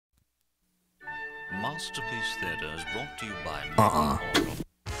Masterpiece Theater is brought to you by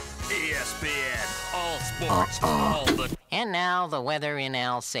ESPN, all sports, all the... And now the weather in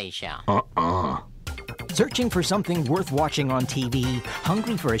Alsatia. Searching for something worth watching on TV?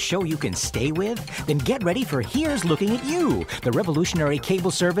 Hungry for a show you can stay with? Then get ready for Here's Looking at You, the revolutionary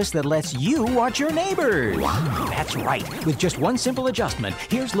cable service that lets you watch your neighbors. That's right. With just one simple adjustment,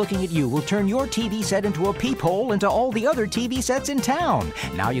 Here's Looking at You will turn your TV set into a peephole into all the other TV sets in town.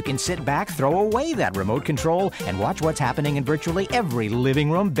 Now you can sit back, throw away that remote control, and watch what's happening in virtually every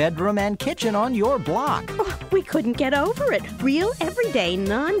living room, bedroom, and kitchen on your block. Oh, we couldn't get over it. Real, everyday,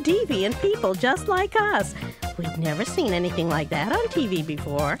 non-deviant people just like us. We've never seen anything like that on TV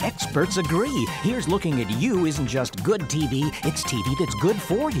before. Experts agree. Here's Looking at You isn't just good TV, it's TV that's good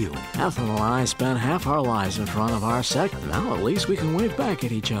for you. Ethel and I spent half our lives in front of our set. Now at least we can wave back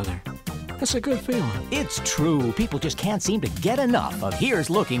at each other. That's a good feeling. It's true. People just can't seem to get enough of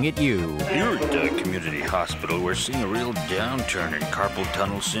Here's Looking at You. Here at the community hospital, we're seeing a real downturn in carpal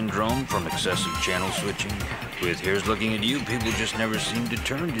tunnel syndrome from excessive channel switching. With Here's Looking at You, people just never seem to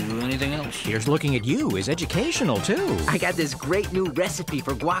turn to anything else. Here's Looking at You is educational, too. I got this great new recipe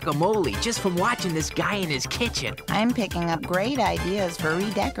for guacamole just from watching this guy in his kitchen. I'm picking up great ideas for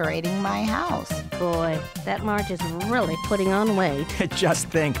redecorating my house. Boy, that Marge is really putting on weight. Just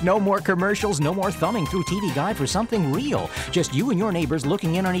think, no more commercials, no more thumbing through TV Guide for something real. Just you and your neighbors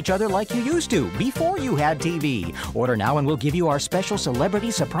looking in on each other like you used to, before you had TV. Order now and we'll give you our special celebrity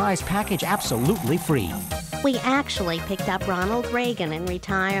surprise package absolutely free. We actually picked up Ronald Reagan in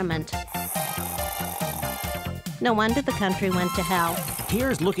retirement. No wonder the country went to hell.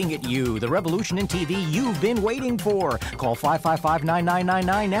 Here's Looking at You, the revolution in TV you've been waiting for. Call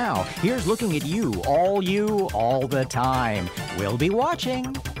 555-9999 now. Here's Looking at You, all the time. We'll be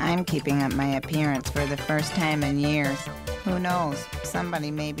watching. I'm keeping up my appearance for the first time in years. Who knows? Somebody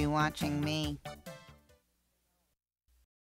may be watching me.